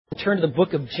turn to the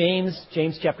book of James,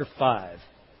 James chapter 5.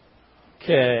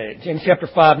 Okay, James chapter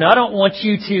 5. Now, I don't want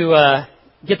you to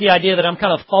get the idea that I'm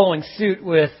kind of following suit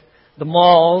with the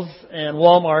malls and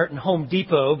Walmart and Home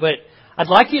Depot, but I'd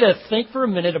like you to think for a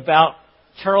minute about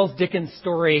Charles Dickens'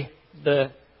 story,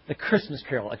 The Christmas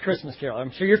Carol, A Christmas Carol.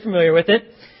 I'm sure you're familiar with it.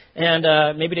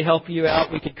 And maybe to help you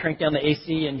out, we could crank down the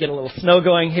AC and get a little snow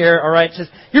going here. All right,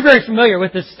 you're very familiar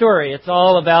with this story. It's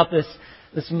all about this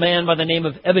man by the name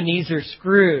of Ebenezer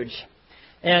Scrooge.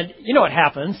 And you know what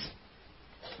happens.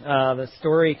 The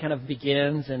story kind of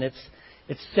begins, and it's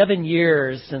 7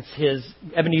 years since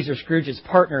Ebenezer Scrooge's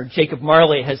partner, Jacob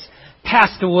Marley, has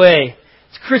passed away.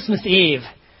 It's Christmas Eve.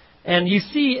 And you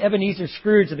see Ebenezer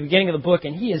Scrooge at the beginning of the book,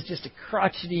 and he is just a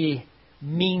crotchety,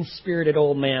 mean-spirited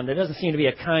old man. There doesn't seem to be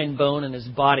a kind bone in his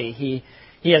body.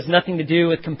 He has nothing to do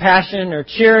with compassion or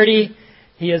charity.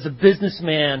 He is a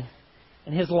businessman,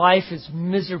 and his life is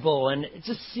miserable. And it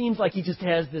just seems like he just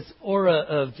has this aura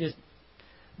of just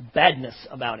badness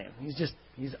about him.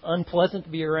 He's unpleasant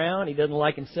to be around. He doesn't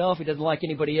like himself. He doesn't like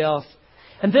anybody else.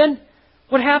 And then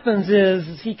what happens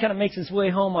is he kind of makes his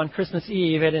way home on Christmas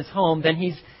Eve at his home. Then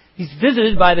he's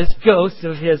visited by this ghost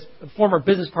of his former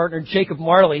business partner, Jacob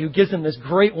Marley, who gives him this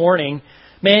great warning.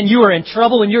 Man, you are in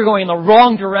trouble and you're going in the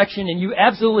wrong direction and you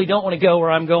absolutely don't want to go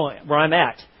where I'm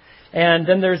at. And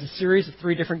then there's a series of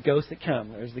 3 different ghosts that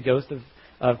come. There's the ghost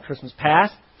of Christmas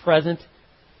past, present,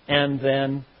 and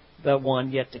then the one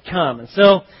yet to come. And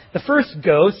so the first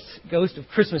ghost of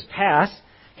Christmas past,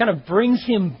 kind of brings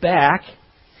him back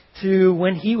to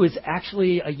when he was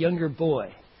actually a younger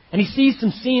boy. And he sees some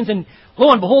scenes, and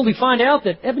lo and behold, we find out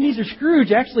that Ebenezer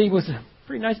Scrooge actually was a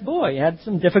pretty nice boy. He had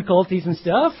some difficulties and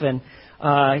stuff, and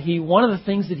one of the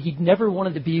things that he never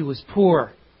wanted to be was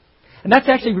poor. And that's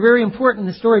actually very important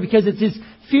in the story because it's his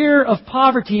fear of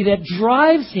poverty that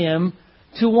drives him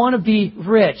to want to be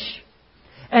rich.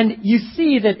 And you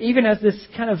see that even as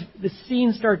the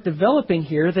scenes start developing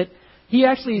here, that he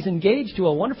actually is engaged to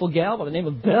a wonderful gal by the name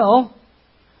of Belle.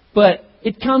 But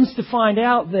it comes to find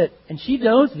out that, and she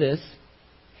knows this,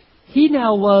 he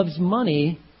now loves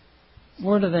money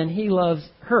more than he loves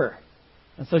her.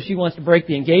 And so she wants to break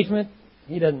the engagement.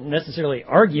 He doesn't necessarily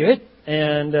argue it,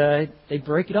 and they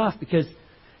break it off because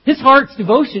his heart's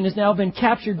devotion has now been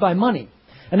captured by money.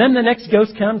 And then the next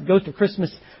ghost comes, Ghost of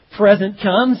Christmas Present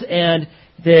comes, and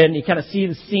then you kind of see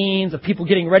the scenes of people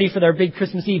getting ready for their big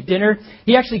Christmas Eve dinner.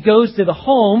 He actually goes to the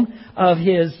home of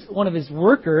one of his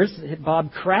workers,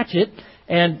 Bob Cratchit,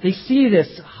 and they see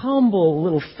this humble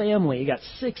little family. He got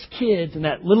 6 kids, and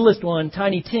that littlest one,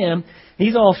 Tiny Tim,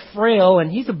 he's all frail,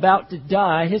 and he's about to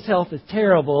die. His health is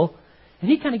terrible. And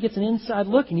he kind of gets an inside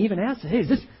look, and he even asks,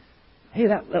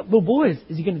 that little boy,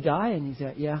 is he going to die? And he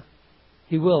said, yeah,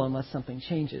 he will unless something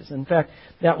changes. In fact,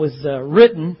 that was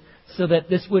written so that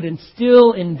this would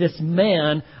instill in this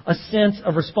man a sense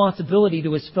of responsibility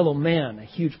to his fellow man, a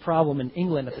huge problem in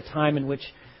England at the time in which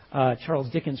Charles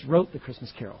Dickens wrote The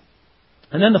Christmas Carol.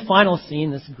 And then the final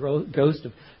scene, this ghost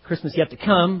of Christmas Yet to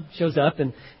Come shows up,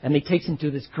 and he takes him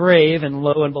to this grave, and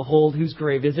lo and behold, whose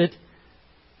grave is it?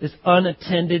 This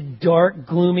unattended, dark,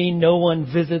 gloomy, no one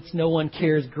visits, no one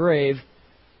cares grave.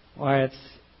 Why,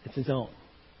 it's his own.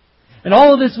 And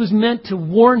all of this was meant to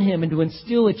warn him and to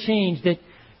instill a change that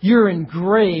you're in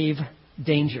grave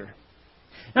danger.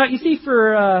 Now, you see,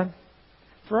 for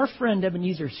our friend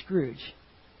Ebenezer Scrooge,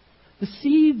 the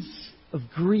seeds of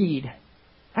greed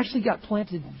actually got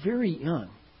planted very young.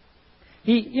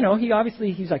 He's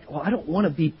like, well, I don't want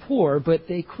to be poor, but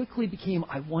they quickly became,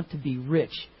 I want to be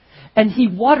rich. And he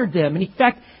watered them. And in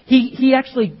fact, he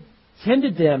actually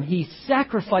tended them. He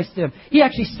sacrificed them. He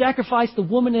actually sacrificed the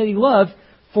woman that he loved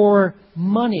for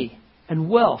money and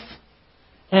wealth.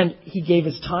 And he gave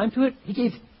his time to it. He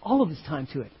gave all of his time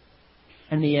to it.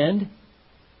 And in the end,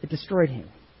 it destroyed him.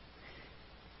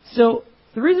 So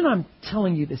the reason I'm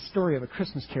telling you this story of A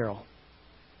Christmas Carol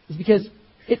is because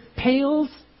it pales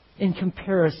in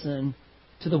comparison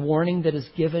to the warning that is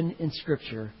given in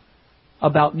Scripture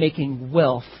about making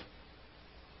wealth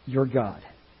your God.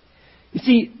 You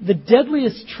see, the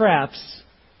deadliest traps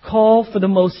call for the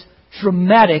most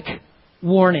dramatic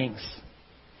warnings.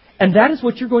 And that is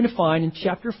what you're going to find in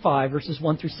chapter 5, verses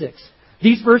 1 through 6.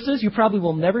 These verses, you probably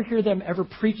will never hear them ever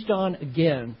preached on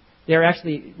again. They're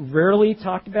actually rarely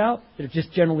talked about. They're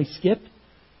just generally skipped.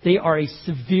 They are a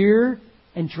severe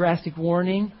and drastic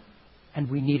warning, and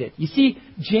we need it. You see,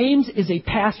 James is a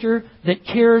pastor that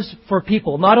cares for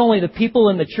people. Not only the people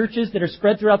in the churches that are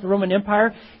spread throughout the Roman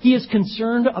Empire, he is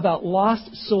concerned about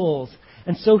lost souls.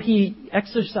 And so he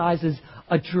exercises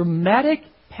a dramatic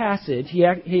passage.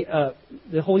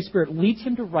 The Holy Spirit leads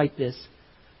him to write this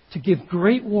to give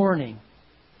great warning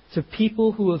to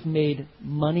people who have made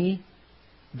money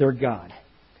their God.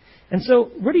 And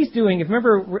so what he's doing, if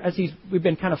remember, we've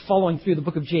been kind of following through the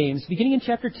book of James, beginning in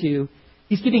chapter 2,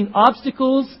 he's giving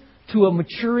obstacles to a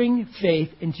maturing faith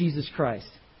in Jesus Christ.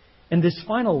 And this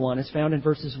final one is found in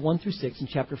verses 1 through 6 in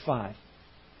chapter 5.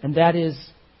 And that is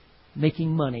making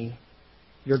money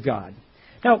your God.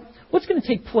 Now, what's going to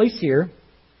take place here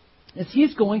is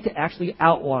he's going to actually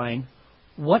outline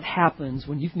what happens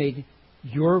when you've made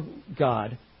your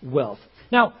God wealth.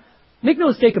 Now, make no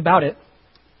mistake about it,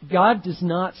 God does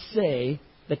not say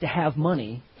that to have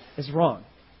money is wrong.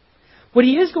 What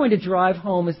he is going to drive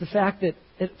home is the fact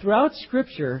that throughout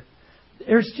Scripture,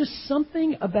 there's just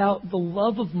something about the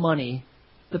love of money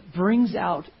that brings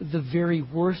out the very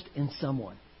worst in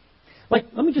someone. Like,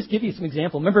 let me just give you some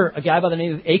example. Remember a guy by the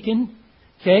name of Achan?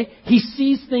 Okay? He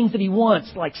sees things that he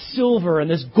wants, like silver and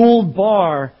this gold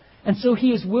bar. And so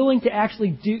he is willing to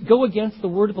actually go against the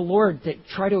word of the Lord to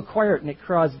try to acquire it. And it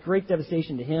caused great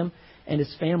devastation to him and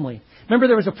his family. Remember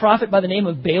there was a prophet by the name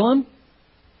of Balaam?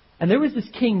 And there was this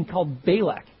king called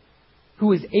Balak who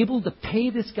was able to pay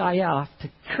this guy off to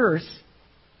curse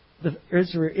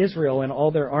Israel and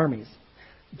all their armies.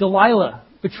 Delilah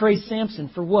betrays Samson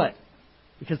for what?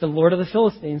 Because the lords of these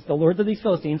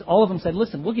Philistines, all of them said,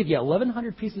 listen, we'll give you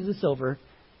 1,100 pieces of silver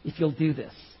if you'll do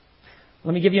this.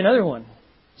 Let me give you another one.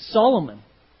 Solomon.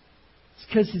 It's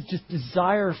because his just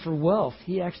desire for wealth.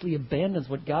 He actually abandons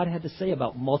what God had to say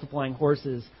about multiplying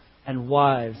horses and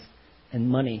wives and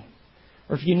money.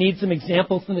 Or if you need some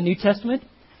examples from the New Testament,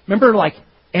 remember like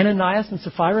Ananias and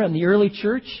Sapphira in the early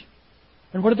church?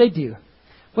 And what did they do?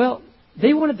 Well,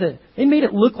 they made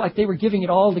it look like they were giving it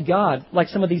all to God, like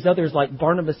some of these others like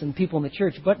Barnabas and people in the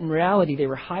church. But in reality, they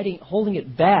were holding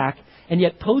it back, and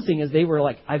yet posing as they were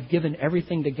like, I've given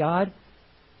everything to God.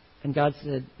 And God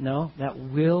said, no, that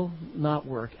will not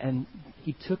work. And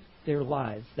he took their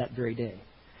lives that very day.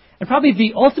 And probably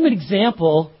the ultimate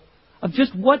example of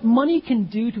just what money can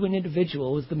do to an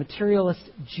individual is the materialist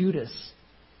Judas,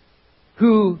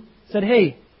 who said,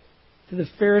 hey, to the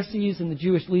Pharisees and the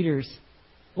Jewish leaders,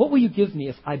 what will you give me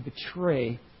if I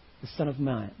betray the Son of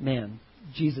Man,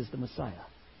 Jesus the Messiah?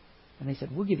 And they said,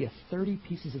 we'll give you 30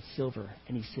 pieces of silver.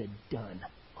 And he said, done.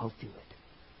 I'll do it.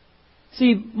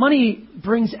 See, money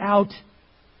brings out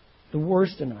the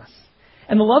worst in us.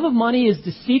 And the love of money is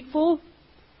deceitful.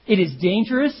 It is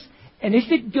dangerous. And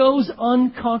if it goes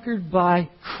unconquered by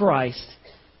Christ,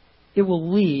 it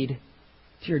will lead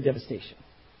to your devastation.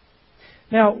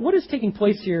 Now, what is taking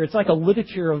place here, it's like a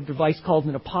literature of device called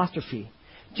an apostrophe.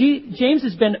 James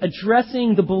has been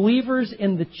addressing the believers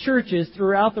in the churches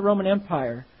throughout the Roman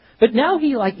Empire. But now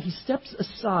he steps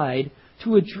aside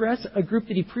to address a group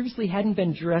that he previously hadn't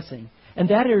been addressing. And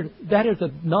that are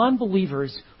the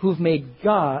non-believers who have made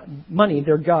money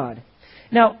their God.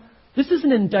 Now, this is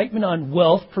an indictment on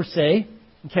wealth per se.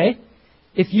 Okay?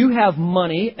 If you have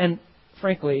money, and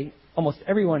frankly, almost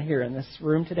everyone here in this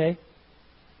room today,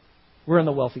 we're in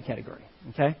the wealthy category.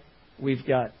 Okay? We've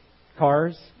got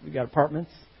cars, we've got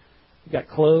apartments, we've got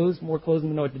clothes, more clothes than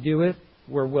we know what to do with.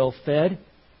 We're well fed.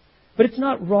 But it's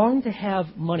not wrong to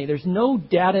have money. There's no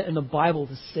data in the Bible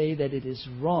to say that it is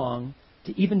wrong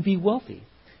to even be wealthy.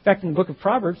 In fact, in the book of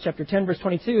Proverbs, chapter 10, verse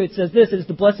 22, it says this, it is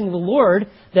the blessing of the Lord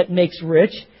that makes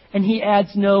rich, and he adds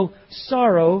no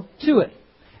sorrow to it.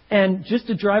 And just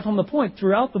to drive home the point,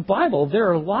 throughout the Bible, there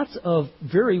are lots of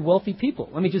very wealthy people.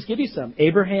 Let me just give you some.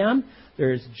 Abraham,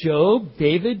 there's Job,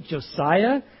 David,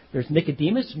 Josiah, there's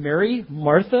Nicodemus, Mary,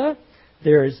 Martha,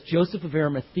 there's Joseph of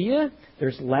Arimathea,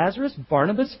 there's Lazarus,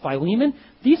 Barnabas, Philemon.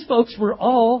 These folks were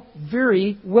all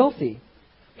very wealthy.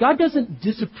 God doesn't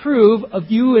disapprove of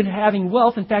you in having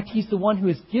wealth. In fact, he's the one who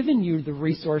has given you the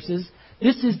resources.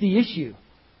 This is the issue.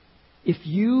 If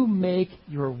you make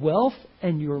your wealth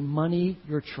and your money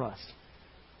your trust,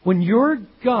 when your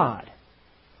God,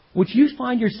 which you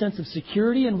find your sense of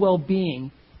security and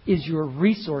well-being, is your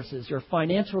resources, your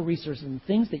financial resources, and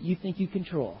things that you think you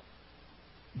control,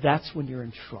 that's when you're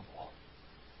in trouble.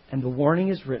 And the warning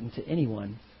is written to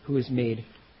anyone who has made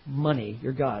money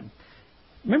your God.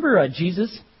 Remember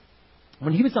Jesus,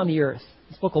 when he was on the earth,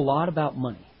 he spoke a lot about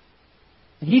money.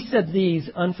 And he said these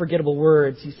unforgettable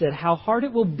words. He said, how hard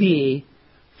it will be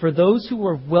for those who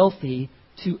are wealthy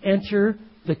to enter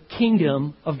the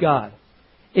kingdom of God.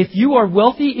 If you are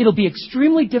wealthy, it'll be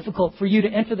extremely difficult for you to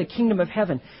enter the kingdom of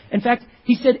heaven. In fact,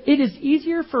 he said, it is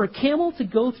easier for a camel to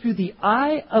go through the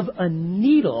eye of a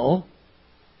needle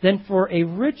than for a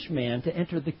rich man to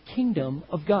enter the kingdom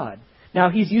of God. Now,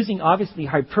 he's using, obviously,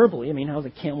 hyperbole. I mean, how's a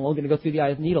camel going to go through the eye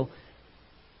of a needle?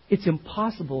 It's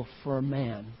impossible for a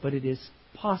man, but it is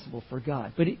possible for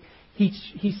God. But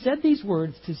he said these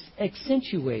words to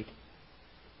accentuate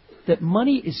that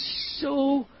money is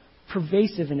so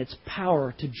pervasive in its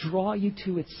power to draw you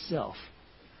to itself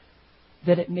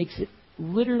that it makes it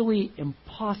literally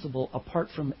impossible, apart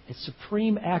from a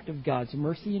supreme act of God's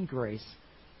mercy and grace,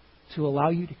 to allow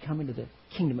you to come into the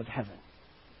kingdom of heaven.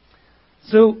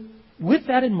 So, with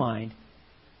that in mind,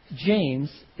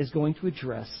 James is going to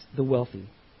address the wealthy.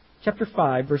 Chapter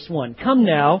 5, verse 1. Come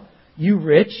now, you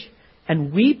rich,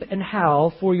 and weep and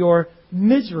howl for your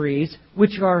miseries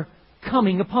which are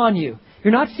coming upon you.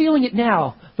 You're not feeling it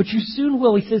now, but you soon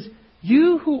will. He says,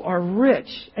 you who are rich,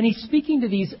 and he's speaking to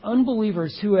these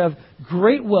unbelievers who have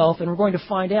great wealth, and we're going to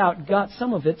find out got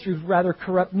some of it through rather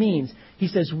corrupt means. He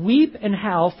says, weep and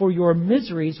howl for your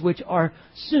miseries which are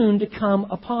soon to come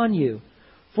upon you.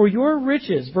 For your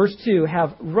riches, verse 2,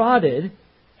 have rotted,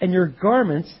 and your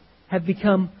garments have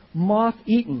become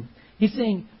moth-eaten. He's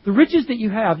saying, the riches that you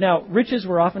have, now riches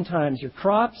were oftentimes your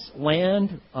crops,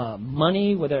 land,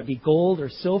 money, whether it be gold or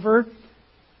silver.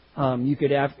 You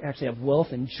could actually have wealth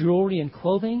and jewelry and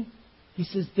clothing. He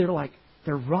says they're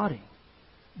rotting.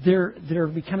 They're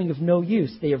becoming of no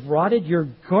use. They have rotted. Your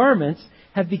garments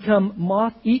have become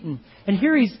moth-eaten. And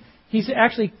here he's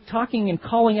actually talking and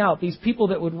calling out these people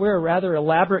that would wear rather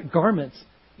elaborate garments.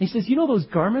 And he says, you know those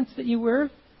garments that you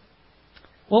wear?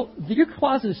 Well, your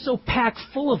closet is so packed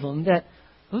full of them that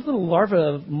those little larvae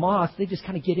of moths, they just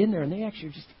kind of get in there and they actually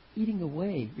are just eating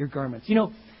away your garments. You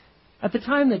know, at the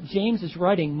time that James is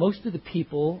writing, most of the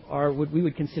people are what we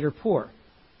would consider poor.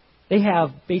 They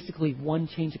have basically one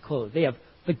change of clothes. They have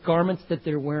the garments that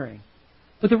they're wearing.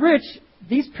 But the rich,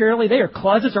 their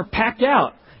closets are packed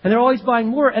out. And they're always buying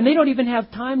more. And they don't even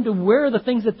have time to wear the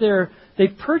things that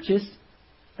they've purchased.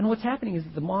 And what's happening is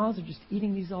that the moths are just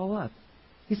eating these all up.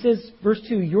 He says, verse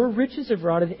 2, your riches have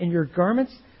rotted and your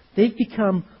garments, they've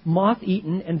become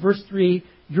moth-eaten. And verse 3,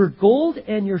 your gold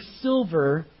and your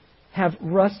silver have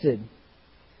rusted,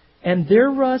 and their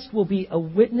rust will be a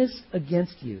witness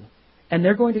against you, and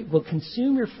will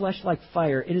consume your flesh like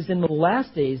fire. It is in the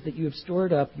last days that you have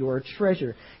stored up your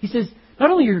treasure. He says, not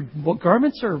only your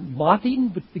garments are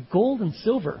moth-eaten, but the gold and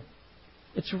silver,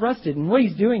 it's rusted. And what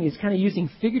he's doing is kind of using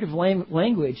figurative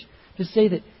language to say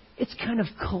that it's kind of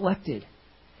collected.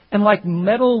 And like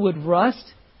metal would rust,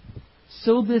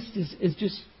 so this is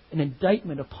just an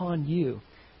indictment upon you,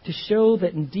 to show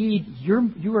that indeed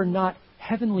you are not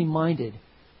heavenly minded.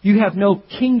 You have no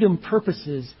kingdom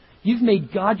purposes. You've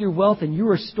made God your wealth and you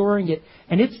are storing it,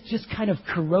 and it's just kind of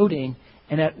corroding.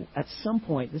 And at some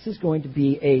point, this is going to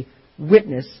be a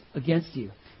witness against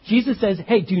you. Jesus says,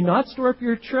 hey, do not store up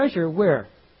your treasure where?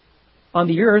 On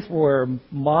the earth, where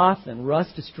moth and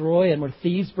rust destroy and where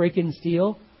thieves break in and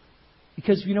steal.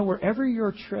 Because, you know, wherever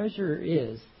your treasure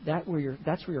is, that's where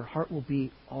your heart will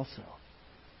be also.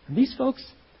 And these folks,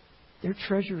 their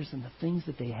treasure is in the things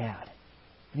that they had.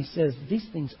 And he says these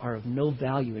things are of no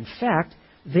value. In fact,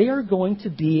 they are going to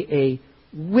be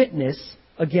a witness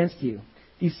against you.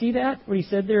 Do you see that? What he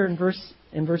said there in verse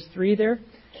 3 there?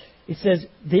 It says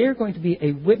they are going to be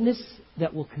a witness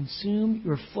that will consume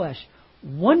your flesh.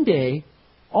 One day,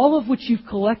 all of which you've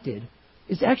collected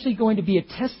is actually going to be a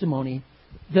testimony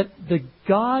that the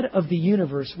God of the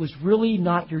universe was really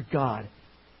not your God.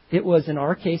 It was, in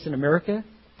our case in America,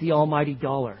 the almighty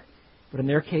dollar. But in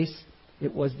their case,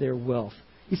 it was their wealth.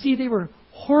 You see, they were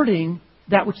hoarding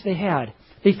that which they had.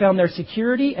 They found their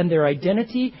security and their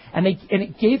identity, and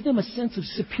it gave them a sense of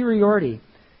superiority.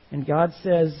 And God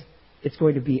says it's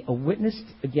going to be a witness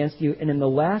against you. And in the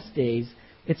last days,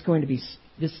 it's going to be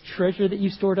this treasure that you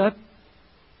stored up,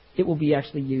 it will be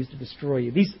actually used to destroy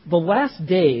you. The last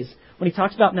days, when he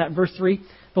talks about in that verse 3,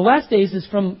 the last days is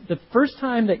from the first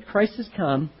time that Christ has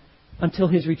come until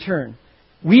his return.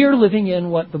 We are living in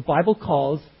what the Bible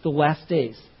calls the last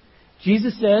days.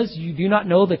 Jesus says, you do not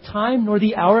know the time nor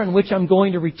the hour in which I'm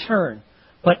going to return.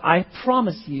 But I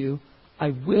promise you,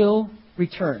 I will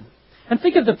return. And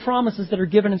think of the promises that are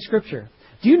given in Scripture.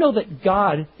 Do you know that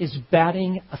God is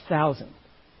batting 1,000?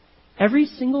 Every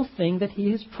single thing that he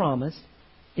has promised,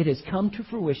 it has come to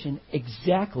fruition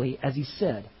exactly as he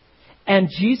said. And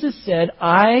Jesus said,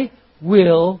 I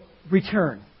will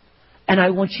return. And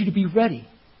I want you to be ready.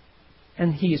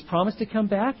 And he has promised to come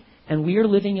back. And we are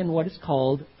living in what is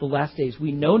called the last days.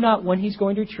 We know not when he's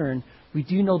going to return. We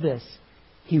do know this.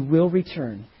 He will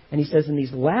return. And he says in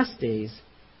these last days,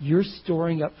 you're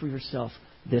storing up for yourself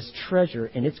this treasure,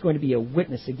 and it's going to be a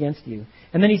witness against you.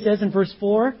 And then he says in verse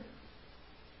 4,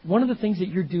 one of the things that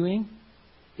you're doing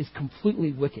is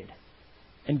completely wicked.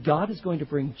 And God is going to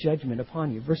bring judgment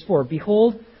upon you. Verse 4,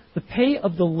 behold, the pay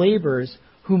of the laborers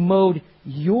who mowed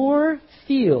your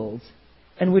fields,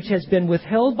 and which has been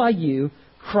withheld by you,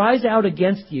 cries out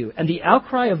against you, and the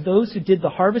outcry of those who did the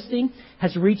harvesting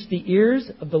has reached the ears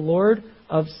of the Lord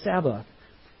of Sabaoth.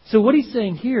 So what he's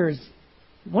saying here is,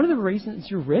 one of the reasons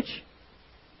you're rich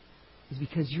is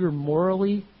because you're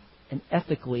morally and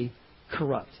ethically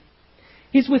corrupt.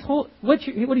 What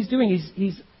he's doing,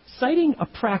 he's citing a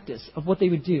practice of what they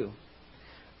would do.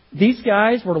 These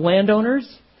guys were landowners,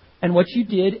 and what you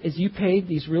did is you paid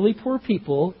these really poor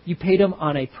people, you paid them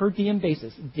on a per diem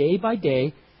basis. Day by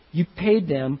day, you paid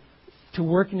them to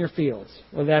work in your fields,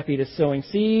 whether that be to sowing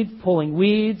seed, pulling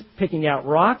weeds, picking out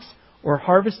rocks, or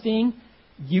harvesting.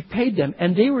 You paid them,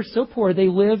 and they were so poor they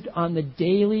lived on the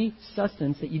daily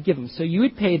sustenance that you give them. So you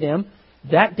would pay them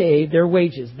that day their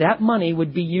wages. That money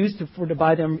would be used to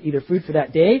buy them either food for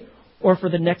that day or for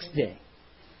the next day.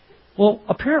 Well,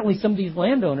 apparently some of these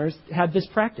landowners had this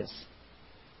practice.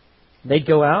 They'd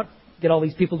go out, get all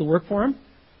these people to work for them,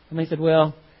 and they said,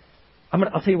 well,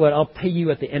 I'll tell you what, I'll pay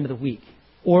you at the end of the week,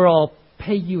 or I'll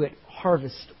pay you at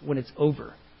harvest when it's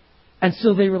over. And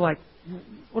so they were like,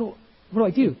 what do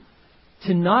I do?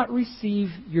 To not receive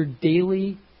your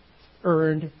daily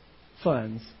earned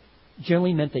funds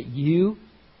generally meant that you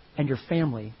and your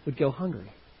family would go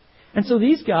hungry. And so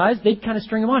these guys, they'd kind of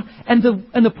string them on.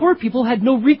 And the poor people had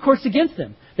no recourse against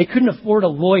them. They couldn't afford a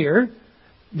lawyer.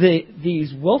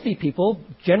 These wealthy people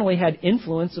generally had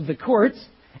influence of the courts,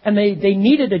 and they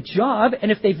needed a job.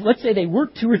 And if let's say they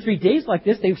worked 2 or 3 days like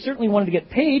this, they certainly wanted to get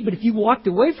paid. But if you walked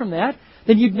away from that,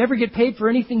 then you'd never get paid for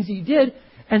anything that you did.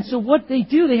 And so what they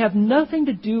do, they have nothing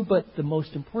to do but the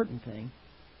most important thing.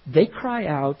 They cry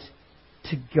out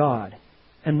to God.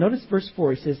 And notice verse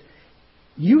 4, he says,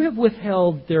 you have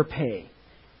withheld their pay.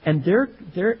 And the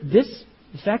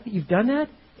fact that you've done that,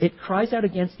 it cries out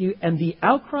against you. And the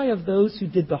outcry of those who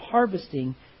did the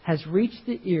harvesting has reached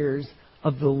the ears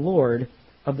of the Lord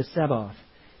of the Sabaoth.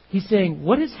 He's saying,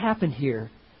 what has happened here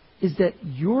is that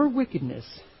your wickedness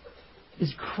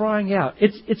is crying out.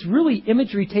 It's really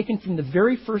imagery taken from the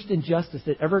very first injustice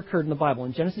that ever occurred in the Bible.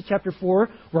 In Genesis chapter 4,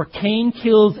 where Cain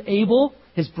kills Abel,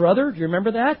 his brother. Do you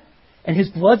remember that? And his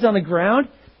blood's on the ground.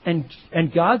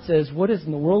 And God says, what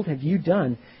in the world have you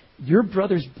done? Your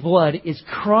brother's blood is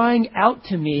crying out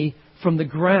to me from the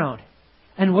ground.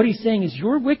 And what he's saying is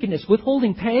your wickedness,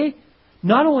 withholding pay,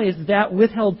 not only is that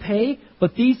withheld pay,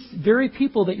 but these very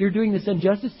people that you're doing this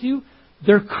injustice to,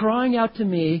 they're crying out to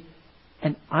me,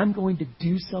 and I'm going to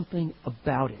do something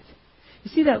about it.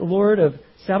 You see that Lord of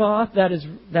Sabaoth?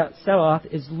 That Sabaoth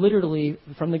is literally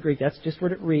from the Greek. That's just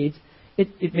what it reads.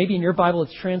 It maybe in your Bible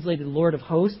it's translated Lord of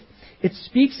Hosts. It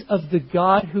speaks of the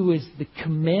God who is the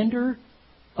commander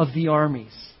of the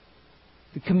armies,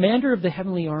 the commander of the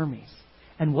heavenly armies.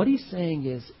 And what he's saying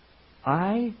is,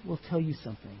 I will tell you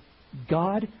something.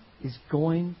 God is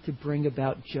going to bring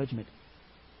about judgment.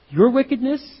 Your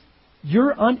wickedness,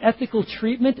 your unethical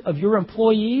treatment of your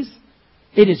employees,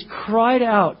 it is cried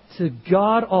out to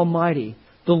God Almighty,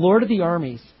 the Lord of the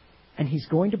armies, and He's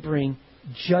going to bring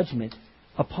judgment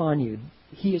upon you.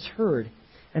 He has heard.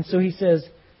 And so he says,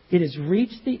 it has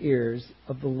reached the ears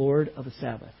of the Lord of the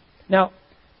Sabaoth. Now,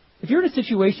 if you're in a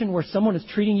situation where someone is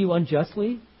treating you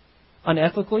unjustly,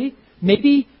 unethically,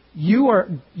 maybe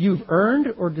you've earned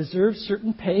or deserved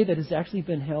certain pay that has actually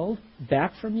been held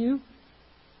back from you,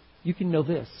 you can know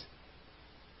this.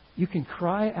 You can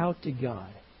cry out to God,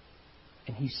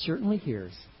 and He certainly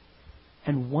hears.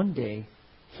 And one day,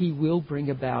 He will bring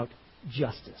about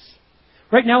justice.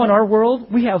 Right now in our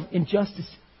world, we have injustice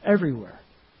everywhere.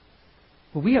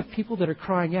 But we have people that are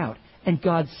crying out. And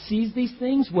God sees these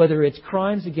things, whether it's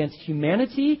crimes against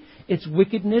humanity, it's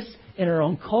wickedness in our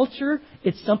own culture,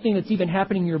 it's something that's even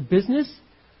happening in your business.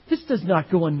 This does not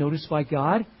go unnoticed by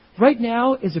God. Right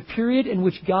now is a period in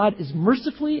which God is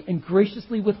mercifully and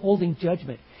graciously withholding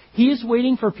judgment. He is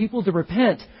waiting for people to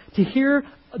repent, to hear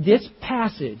this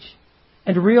passage,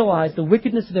 and to realize the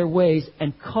wickedness of their ways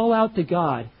and call out to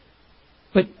God.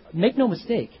 But make no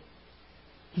mistake,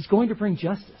 He's going to bring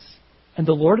justice. And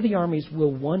the Lord of the armies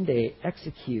will one day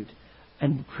execute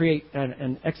and create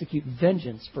and execute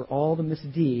vengeance for all the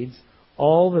misdeeds,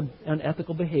 all the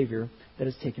unethical behavior that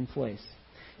has taken place.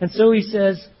 And so he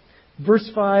says, verse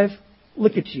 5,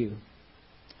 look at you.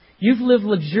 You've lived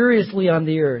luxuriously on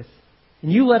the earth,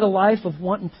 and you led a life of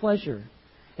wanton pleasure.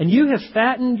 And you have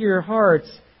fattened your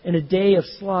hearts in a day of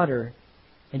slaughter,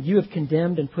 and you have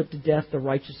condemned and put to death the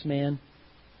righteous man,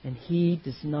 and he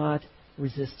does not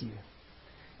resist you.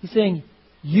 He's saying,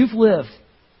 you've lived.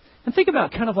 And think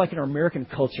about kind of like in our American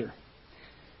culture.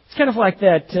 It's kind of like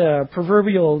that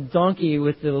proverbial donkey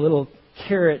with the little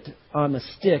carrot on the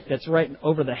stick that's right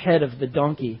over the head of the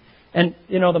donkey. And,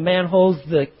 the man holds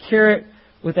the carrot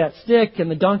with that stick, and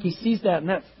the donkey sees that, and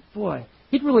that, boy,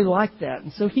 He'd really like that.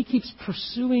 And so he keeps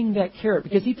pursuing that carrot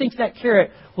because he thinks that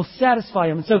carrot will satisfy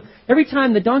him. And so every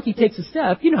time the donkey takes a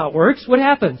step, you know how it works. What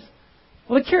happens?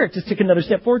 Well, the carrot just took another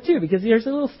step forward too because there's a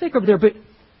little stick over there. But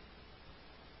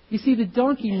you see, the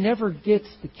donkey never gets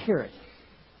the carrot.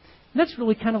 And that's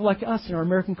really kind of like us in our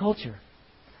American culture.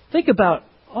 Think about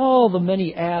all the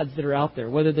many ads that are out there,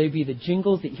 whether they be the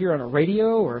jingles that you hear on a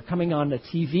radio or coming on the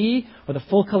TV or the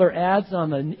full-color ads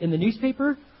in the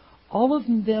newspaper. All of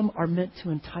them are meant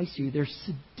to entice you. They're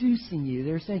seducing you.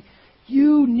 They're saying,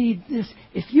 you need this.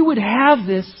 If you would have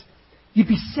this, you'd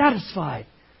be satisfied.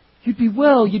 You'd be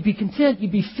well. You'd be content.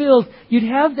 You'd be filled. You'd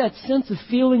have that sense of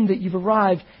feeling that you've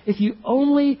arrived if you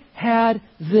only had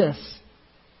this.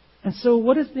 And so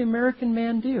what does the American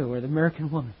man do, or the American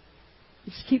woman?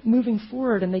 They just keep moving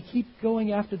forward, and they keep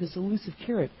going after this elusive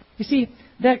carrot. You see,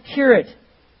 that carrot,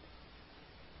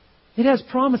 it has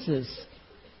promises,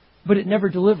 but it never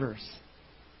delivers.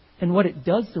 And what it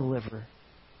does deliver,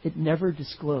 it never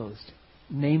disclosed.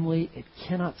 Namely, it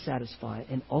cannot satisfy,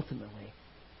 and ultimately,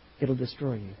 it'll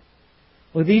destroy you.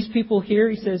 Well, these people here,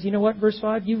 he says, you know what, verse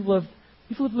 5, you've lived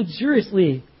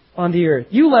luxuriously on the earth.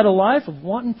 You led a life of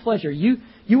wanton pleasure. You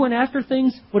went after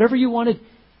things, whatever you wanted.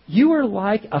 You were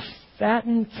like a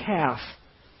fattened calf.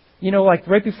 You know, like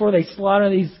right before they slaughter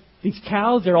these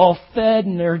cows, they're all fed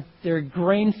and they're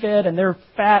grain fed and they're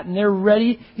fat and they're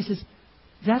ready. He says,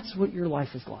 that's what your life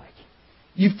is like.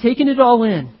 You've taken it all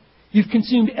in. You've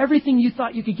consumed everything you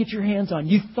thought you could get your hands on.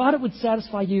 You thought it would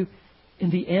satisfy you. In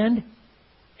the end,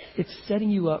 it's setting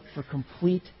you up for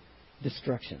complete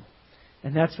destruction.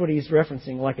 And that's what he's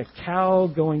referencing. Like a cow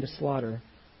going to slaughter,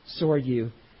 so are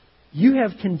you. You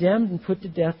have condemned and put to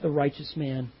death the righteous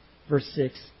man. Verse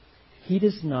 6, he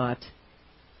does not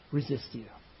resist you.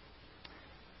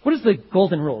 What is the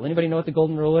golden rule? Anybody know what the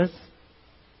golden rule is?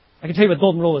 I can tell you what the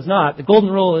golden rule is not. The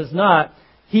golden rule is not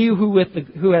he who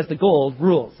has the gold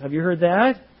rules. Have you heard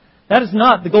that? That is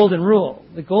not the golden rule.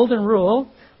 The golden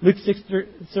rule, Luke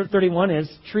 6:31,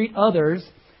 is treat others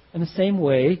in the same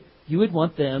way you would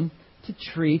want them to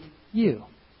treat you.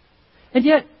 And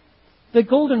yet, the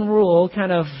golden rule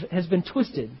kind of has been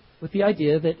twisted with the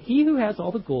idea that he who has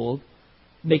all the gold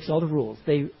makes all the rules.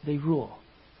 They rule.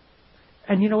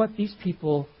 And you know what? These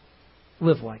people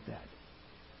live like that.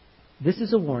 This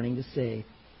is a warning to say,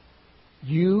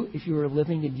 if you are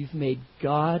living and you've made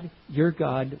God, your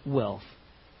God, wealth,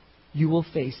 you will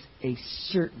face a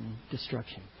certain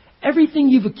destruction. Everything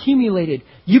you've accumulated,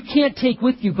 you can't take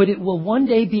with you, but it will one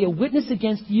day be a witness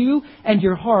against you and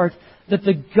your heart that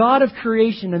the God of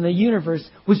creation and the universe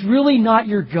was really not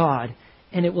your God,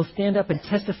 and it will stand up and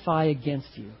testify against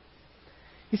you.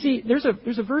 You see, there's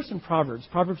a verse in Proverbs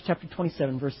chapter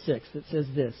 27, verse 6, that says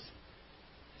this: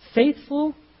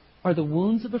 faithful are the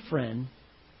wounds of a friend,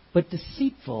 but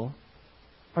deceitful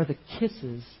are the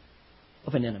kisses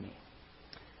of an enemy.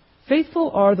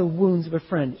 Faithful are the wounds of a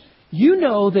friend. You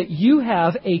know that you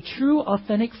have a true,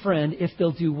 authentic friend if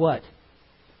they'll do what?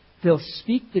 They'll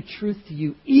speak the truth to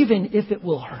you, even if it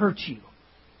will hurt you.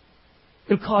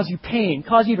 It'll cause you pain,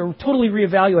 cause you to totally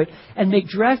reevaluate and make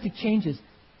drastic changes.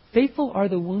 Faithful are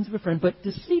the wounds of a friend, but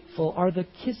deceitful are the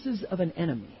kisses of an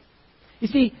enemy. You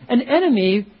see, an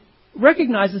enemy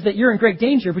recognizes that you're in great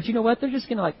danger, but you know what? They're just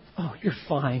going to oh, you're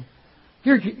fine.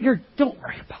 Don't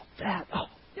worry about that. Oh,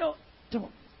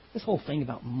 don't. This whole thing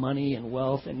about money and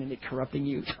wealth and it corrupting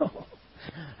you,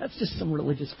 that's just some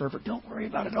religious fervor. Don't worry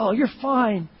about it all. You're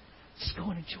fine. Just go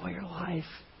and enjoy your life.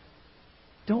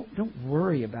 Don't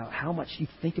worry about how much you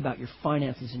think about your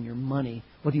finances and your money,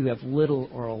 whether you have little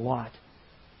or a lot.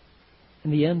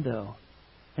 In the end, though,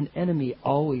 an enemy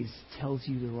always tells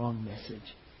you the wrong message.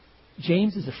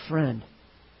 James is a friend.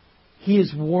 He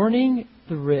is warning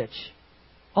the rich,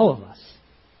 all of us,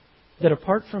 that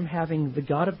apart from having the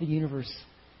God of the universe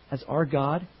as our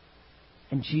God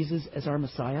and Jesus as our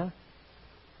Messiah,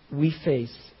 we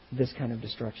face this kind of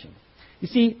destruction. You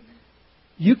see,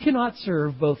 you cannot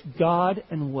serve both God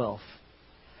and wealth.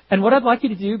 And what I'd like you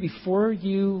to do before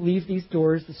you leave these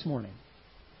doors this morning,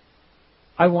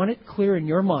 I want it clear in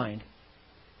your mind,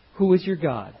 who is your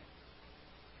God?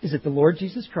 Is it the Lord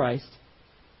Jesus Christ,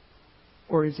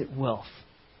 or is it wealth?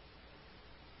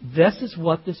 This is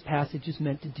what this passage is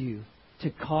meant to do, to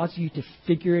cause you to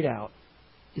figure it out.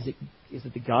 Is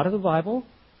it the God of the Bible,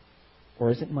 or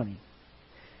is it money?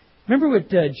 Remember what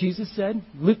Jesus said?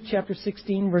 Luke chapter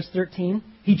 16, verse 13.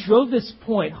 He drove this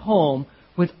point home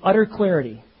with utter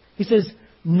clarity. He says,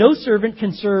 no servant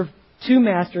can serve two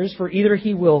masters, for either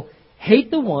he will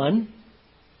hate the one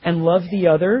and love the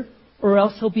other, or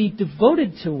else he'll be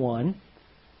devoted to one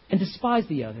and despise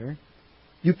the other.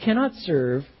 You cannot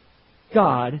serve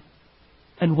God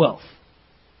and wealth.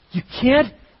 You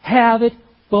can't have it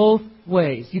both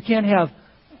ways. You can't have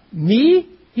me,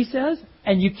 he says,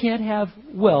 and you can't have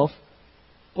wealth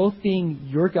both being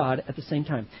your God at the same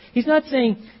time. He's not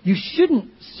saying you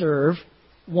shouldn't serve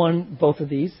both of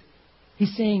these.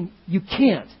 He's saying you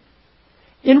can't.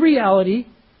 In reality,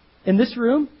 in this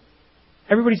room,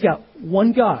 everybody's got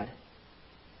one God.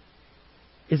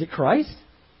 Is it Christ?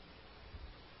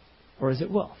 Or is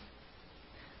it wealth?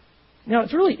 Now,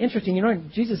 it's really interesting. You know,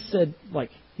 Jesus said,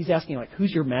 he's asking,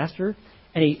 who's your master?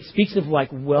 And he speaks of,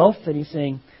 wealth, and he's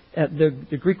saying,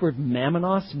 the Greek word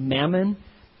mammonos, mammon.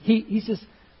 He says,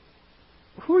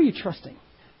 who are you trusting?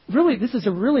 Really, this is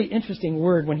a really interesting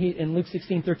word when in Luke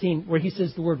 16:13, where he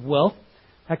says the word wealth,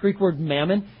 that Greek word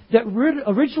mammon, that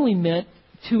originally meant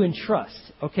to entrust,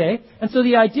 okay? And so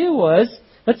the idea was,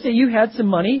 let's say you had some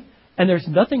money, and there's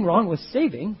nothing wrong with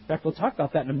saving. In fact, we'll talk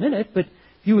about that in a minute, but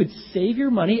you would save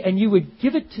your money and you would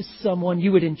give it to someone.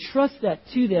 You would entrust that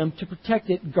to them to protect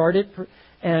it, guard it,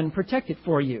 and protect it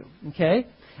for you, okay?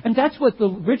 And that's what the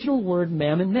original word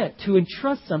mammon meant, to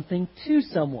entrust something to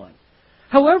someone.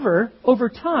 However, over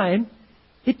time,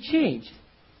 it changed.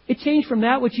 It changed from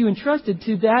that which you entrusted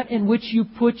to that in which you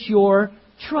put your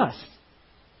trust.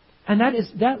 And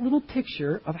that little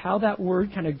picture of how that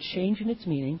word kind of changed in its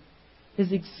meaning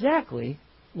is exactly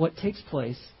what takes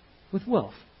place with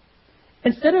wealth.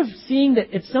 Instead of seeing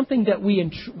that it's something that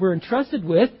we're entrusted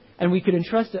with and we could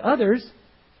entrust to others,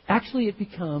 actually it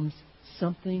becomes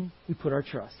something we put our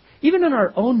trust. Even in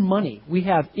our own money, we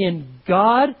have in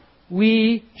God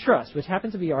we trust, which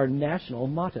happens to be our national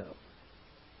motto.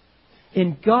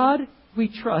 In God we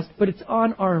trust, but it's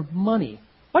on our money.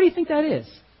 Why do you think that is?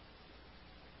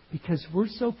 Because we're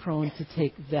so prone to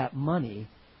take that money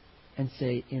and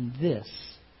say, in this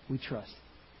we trust.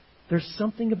 There's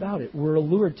something about it. We're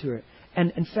allured to it.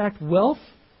 And in fact, wealth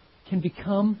can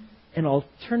become an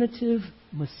alternative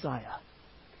Messiah.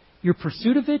 Your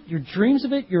pursuit of it, your dreams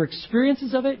of it, your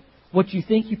experiences of it, what you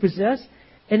think you possess,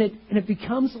 and it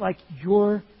becomes like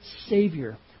your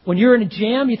Savior. When you're in a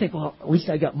jam, you think, well, at least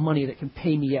I got money that can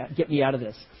get me out of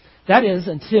this. That is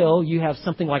until you have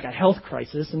something like a health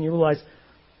crisis and you realize,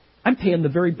 I'm paying the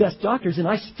very best doctors and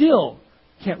I still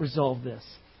can't resolve this.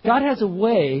 God has a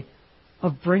way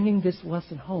of bringing this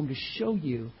lesson home to show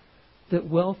you that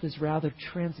wealth is rather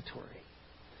transitory.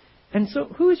 And so,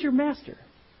 who is your master?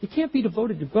 You can't be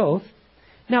devoted to both.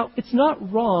 Now, it's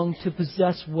not wrong to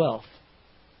possess wealth.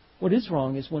 What is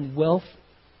wrong is when wealth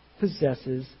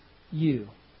possesses you.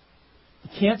 You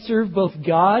can't serve both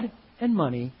God and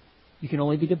money. You can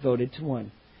only be devoted to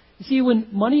one. You see, when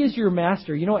money is your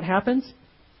master, you know what happens?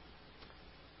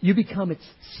 You become its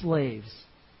slaves.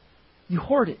 You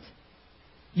hoard it.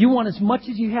 You want as much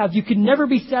as you have. You can never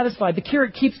be satisfied. The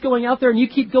carrot keeps going out there and you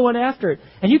keep going after it.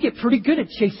 And you get pretty good at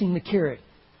chasing the carrot.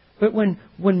 But when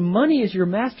money is your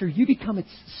master, you become its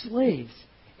slaves.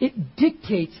 It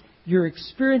dictates your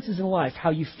experiences in life, how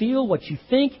you feel, what you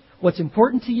think, what's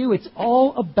important to you. It's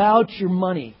all about your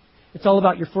money. It's all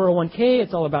about your 401k.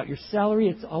 It's all about your salary.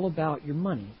 It's all about your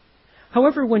money.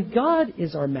 However, when God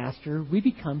is our master, we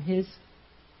become His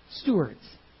stewards.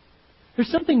 There's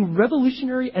something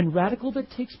revolutionary and radical that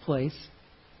takes place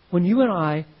when you and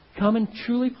I come and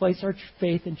truly place our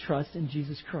faith and trust in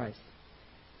Jesus Christ.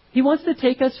 He wants to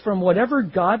take us from whatever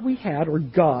God we had, or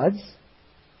gods,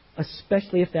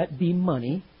 especially if that be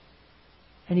money,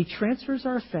 and He transfers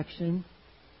our affection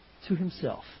to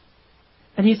Himself.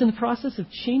 And He's in the process of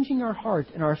changing our heart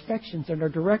and our affections and our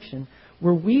direction,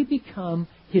 where we become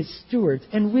His stewards.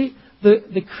 And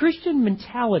the Christian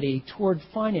mentality toward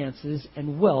finances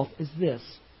and wealth is this: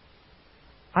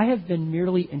 I have been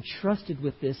merely entrusted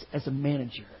with this as a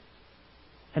manager,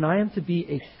 and I am to be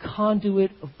a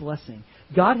conduit of blessing.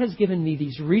 God has given me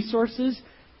these resources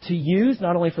to use,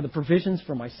 not only for the provisions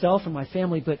for myself and my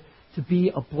family, but to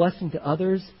be a blessing to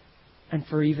others and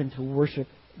for even to worship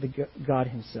God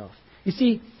Himself. You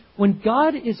see, when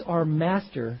God is our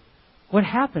master, what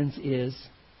happens is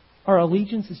our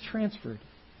allegiance is transferred.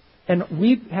 And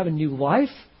we have a new life,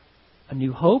 a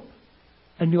new hope,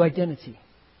 a new identity.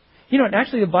 You know, and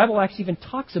actually the Bible actually even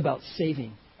talks about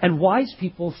saving. And wise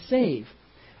people save.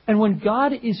 And when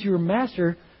God is your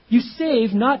master, you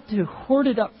save not to hoard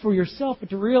it up for yourself, but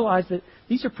to realize that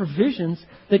these are provisions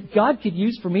that God could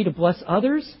use for me to bless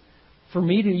others, for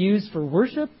me to use for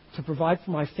worship, to provide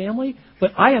for my family.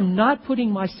 But I am not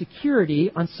putting my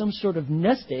security on some sort of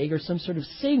nest egg or some sort of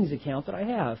savings account that I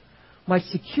have. My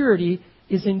security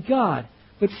is in God.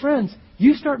 But friends,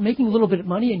 you start making a little bit of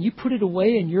money and you put it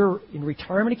away in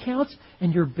retirement accounts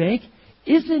and your bank.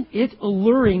 Isn't it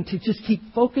alluring to just keep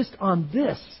focused on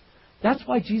this? That's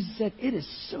why Jesus said it is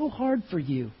so hard for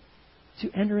you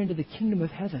to enter into the kingdom of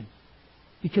heaven.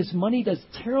 Because money does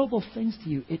terrible things to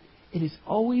you. It is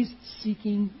always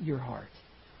seeking your heart,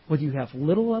 whether you have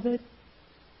little of it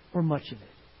or much of it.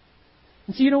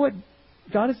 And so you know what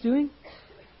God is doing?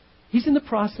 He's in the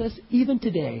process, even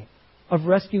today, of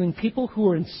rescuing people who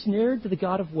are ensnared to the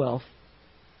God of wealth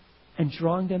and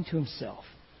drawing them to Himself.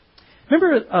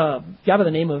 Remember a guy by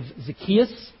the name of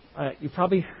Zacchaeus? You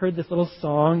probably heard this little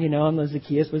song, and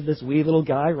Zacchaeus was this wee little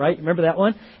guy, right? Remember that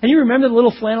one? And you remember the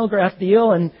little flannel graph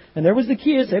deal, and there was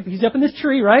Zacchaeus. He's up in this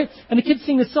tree, right? And the kids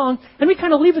sing the song, and we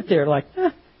kind of leave it there, like,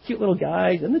 cute little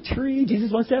guy in the tree.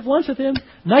 Jesus wants to have lunch with him.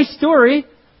 Nice story.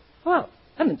 Well,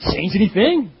 that didn't change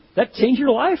anything. Did that change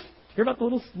your life? Hear about the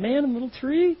little man in the little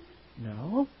tree?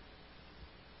 No.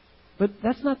 But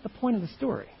that's not the point of the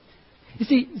story. You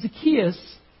see, Zacchaeus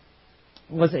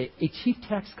was a chief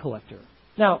tax collector.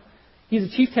 Now, he's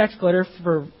a chief tax collector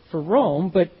for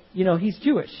Rome, but, he's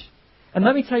Jewish. And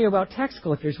let me tell you about tax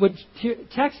collectors. What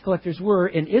tax collectors were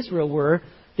in Israel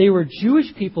they were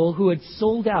Jewish people who had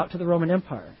sold out to the Roman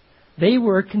Empire. They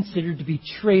were considered to be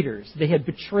traitors. They had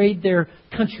betrayed their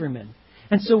countrymen.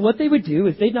 And so what they would do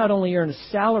is they'd not only earn a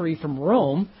salary from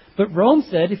Rome, but Rome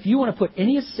said if you want to put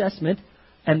any assessment,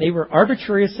 and they were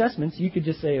arbitrary assessments, you could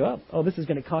just say, oh, this is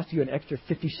going to cost you an extra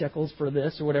 50 shekels for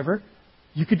this or whatever.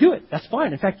 You could do it. That's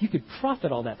fine. In fact, you could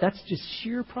profit all that. That's just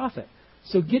sheer profit.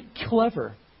 So get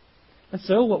clever. And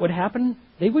so what would happen?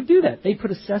 They would do that. They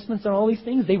put assessments on all these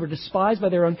things. They were despised by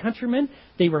their own countrymen.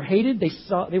 They were hated.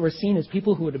 They were seen as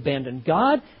people who had abandoned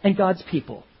God and God's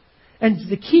people. And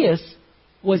Zacchaeus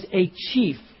was a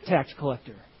chief tax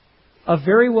collector, a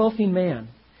very wealthy man.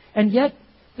 And yet,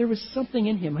 there was something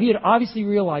in him. He had obviously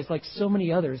realized, like so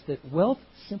many others, that wealth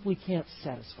simply can't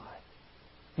satisfy.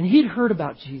 And he'd heard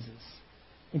about Jesus.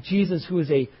 And Jesus, who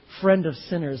is a friend of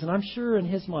sinners. And I'm sure in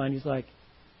his mind, he's like,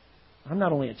 I'm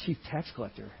not only a chief tax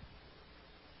collector,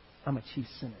 I'm a chief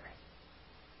sinner.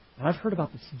 And I've heard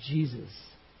about this Jesus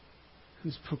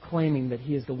who's proclaiming that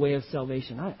He is the way of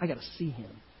salvation. I got to see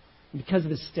Him. And because of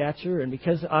His stature and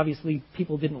because obviously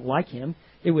people didn't like Him,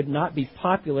 it would not be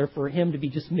popular for Him to be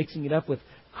just mixing it up with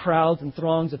crowds and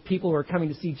throngs of people who are coming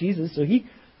to see Jesus. So He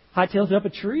hightails up a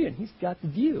tree and he's got the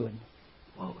view. And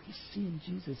whoa, he's seeing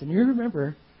Jesus. And you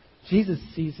remember, Jesus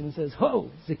sees him and says, "Whoa,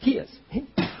 Zacchaeus,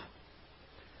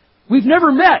 we've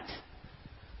never met."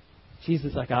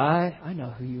 Jesus is like, I know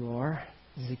who you are,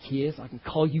 Zacchaeus. I can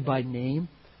call you by name.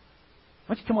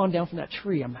 Why don't you come on down from that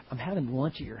tree? I'm having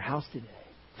lunch at your house today.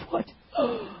 What?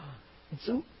 And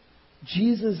so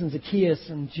Jesus and Zacchaeus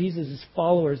and Jesus'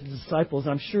 followers and disciples,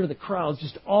 I'm sure the crowds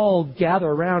just all gather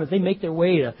around as they make their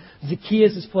way to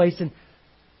Zacchaeus' place. And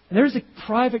there's a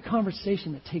private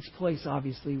conversation that takes place,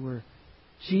 obviously, where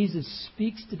Jesus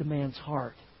speaks to the man's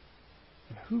heart.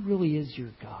 And who really is your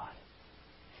God?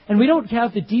 And we don't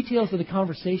have the details of the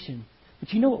conversation.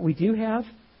 But you know what we do have?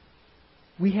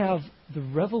 We have the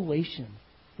revelation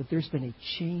that there's been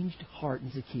a changed heart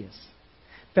in Zacchaeus.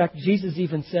 In fact, Jesus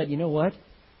even said, you know what?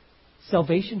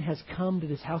 Salvation has come to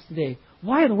this house today.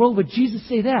 Why in the world would Jesus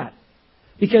say that?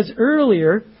 Because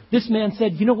earlier, this man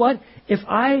said, you know what? If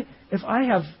I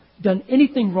have done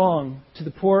anything wrong to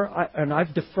the poor and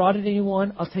I've defrauded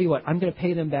anyone, I'll tell you what, I'm going to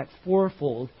pay them back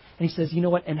fourfold. And he says, you know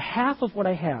what? And half of what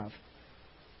I have,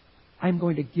 I'm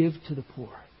going to give to the poor.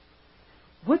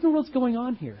 What in the world's going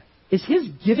on here? Is his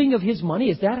giving of his money,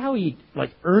 is that how he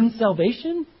earned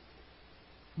salvation?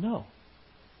 No.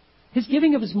 His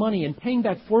giving of his money and paying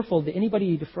back fourfold to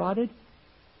anybody he defrauded,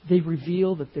 they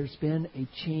reveal that there's been a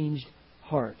changed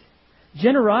heart.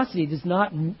 Generosity is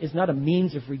not a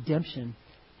means of redemption.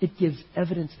 It gives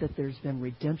evidence that there's been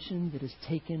redemption that has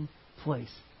taken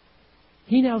place.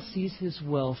 He now sees his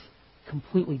wealth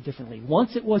completely differently.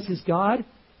 Once it was his God,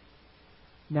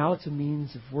 now it's a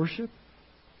means of worship.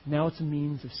 Now it's a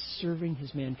means of serving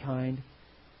his mankind.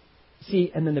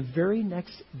 See, and then the very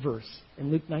next verse,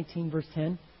 in Luke 19, verse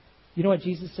 10, you know what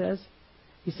Jesus says?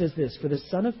 He says this, "For the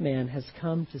Son of Man has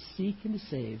come to seek and to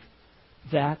save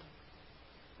that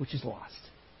which is lost."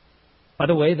 By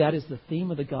the way, that is the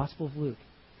theme of the Gospel of Luke.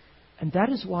 And that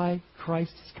is why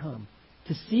Christ has come,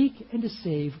 to seek and to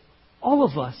save all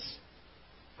of us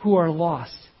who are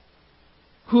lost,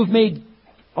 who have made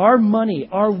our money,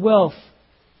 our wealth,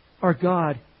 our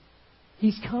God.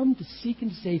 He's come to seek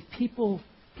and to save people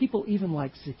even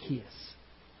like Zacchaeus,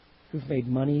 who've made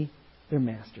money their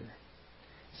master.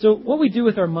 So what we do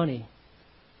with our money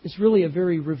is really a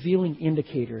very revealing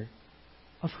indicator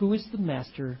of who is the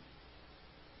master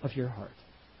of your heart.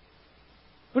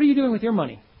 What are you doing with your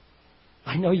money?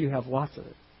 I know you have lots of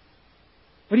it.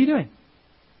 What are you doing?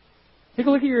 Take a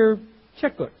look at your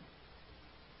checkbook.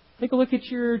 Take a look at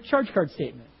your charge card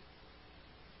statement.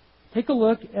 Take a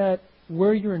look at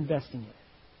where you're investing it.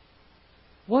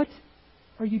 What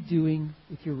are you doing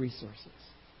with your resources?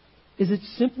 Is it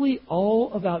simply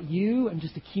all about you and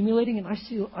just accumulating? And I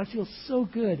feel so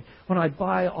good when I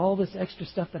buy all this extra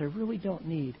stuff that I really don't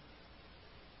need.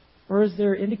 Or is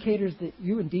there indicators that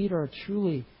you indeed are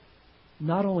truly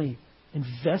not only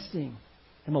investing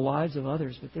in the lives of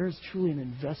others, but there is truly an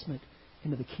investment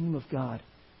into the kingdom of God?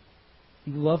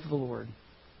 You love the Lord,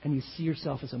 and you see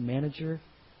yourself as a manager,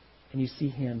 and you see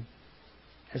Him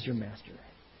as your master.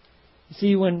 You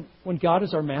see, when God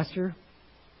is our master,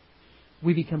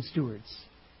 we become stewards.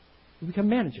 We become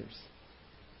managers.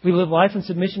 We live life in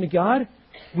submission to God.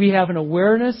 We have an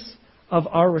awareness of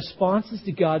our responses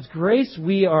to God's grace.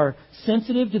 We are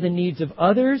sensitive to the needs of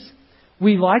others.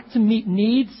 We like to meet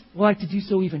needs. We like to do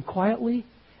so even quietly.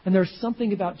 And there's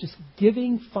something about just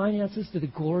giving finances to the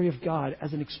glory of God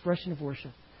as an expression of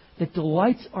worship that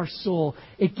delights our soul.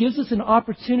 It gives us an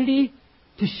opportunity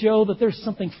to show that there's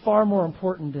something far more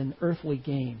important than earthly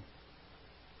gain.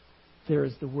 There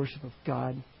is the worship of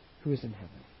God who is in heaven.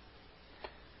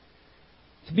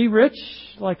 To be rich,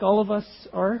 like all of us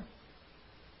are,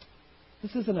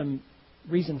 this isn't a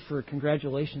reason for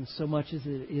congratulations so much as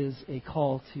it is a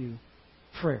call to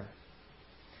prayer.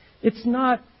 It's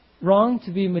not wrong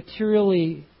to be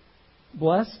materially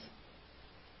blessed.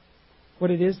 What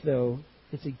it is, though,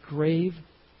 it's a grave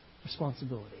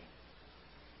responsibility.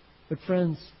 But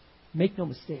friends, make no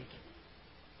mistake.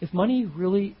 If money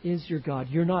really is your God,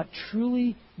 you're not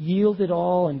truly yielded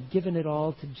all and given it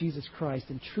all to Jesus Christ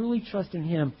and truly trust in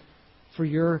Him for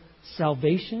your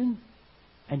salvation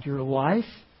and your life,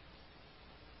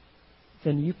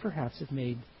 then you perhaps have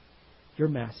made your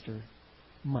master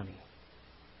money.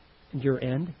 And your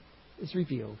end is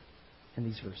revealed in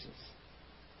these verses.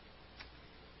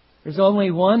 There's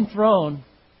only one throne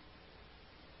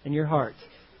in your heart,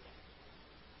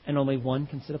 and only one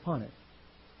can sit upon it.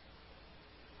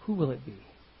 Who will it be?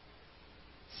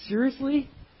 Seriously?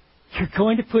 You're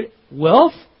going to put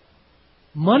wealth?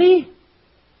 Money?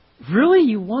 Really?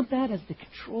 You want that as the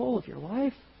control of your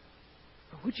life?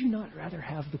 Or would you not rather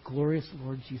have the glorious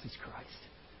Lord Jesus Christ,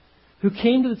 who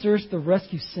came to this earth to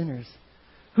rescue sinners,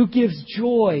 who gives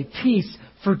joy, peace,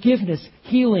 forgiveness,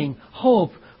 healing,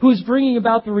 hope, who is bringing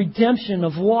about the redemption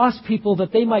of lost people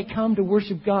that they might come to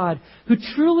worship God, who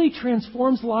truly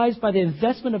transforms lives by the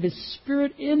investment of His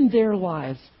Spirit in their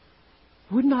lives?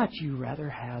 Would not you rather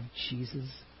have Jesus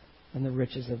than the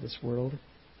riches of this world?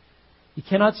 You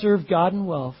cannot serve God and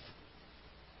wealth.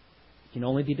 You can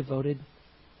only be devoted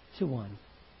to one.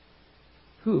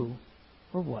 Who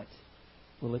or what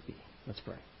will it be? Let's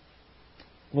pray.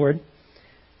 Lord,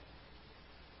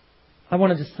 I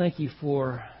want to just thank You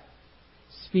for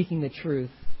speaking the truth,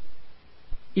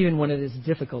 even when it is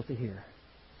difficult to hear.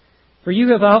 For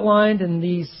You have outlined in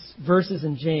these verses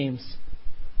in James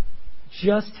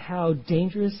just how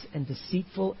dangerous and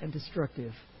deceitful and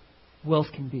destructive wealth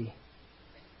can be.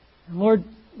 And Lord,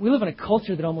 we live in a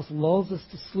culture that almost lulls us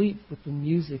to sleep with the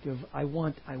music of I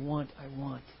want, I want, I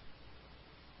want.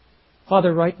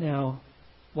 Father, right now,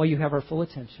 while You have our full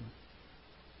attention,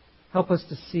 help us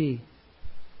to see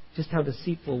just how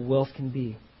deceitful wealth can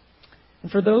be.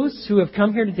 And for those who have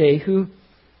come here today who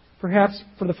perhaps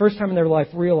for the first time in their life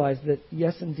realize that,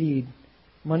 yes, indeed,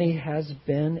 money has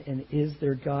been and is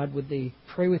their God, would they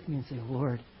pray with me and say,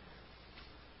 Lord,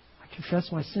 I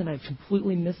confess my sin. I've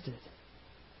completely missed it.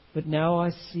 But now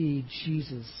I see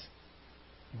Jesus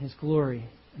and His glory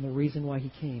and the reason why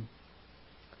He came.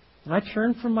 And I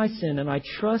turn from my sin and I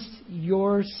trust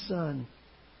Your Son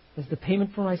as the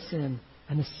payment for my sin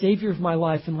and the Savior of my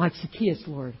life. And like Zacchaeus,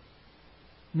 Lord,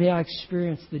 may I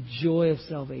experience the joy of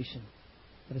salvation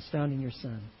that is found in Your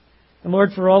Son. And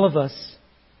Lord, for all of us,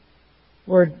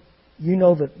 Lord, You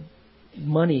know that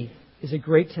money is a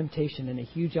great temptation and a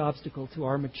huge obstacle to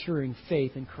our maturing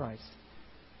faith in Christ.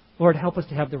 Lord, help us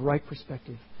to have the right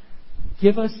perspective.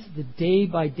 Give us the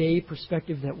day-by-day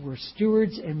perspective that we're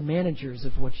stewards and managers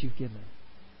of what You've given,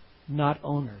 not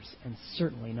owners, and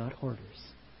certainly not hoarders.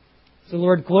 So,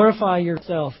 Lord, glorify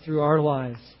Yourself through our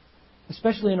lives,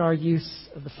 especially in our use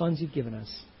of the funds You've given us.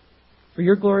 For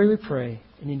Your glory we pray,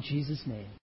 and in Jesus' name.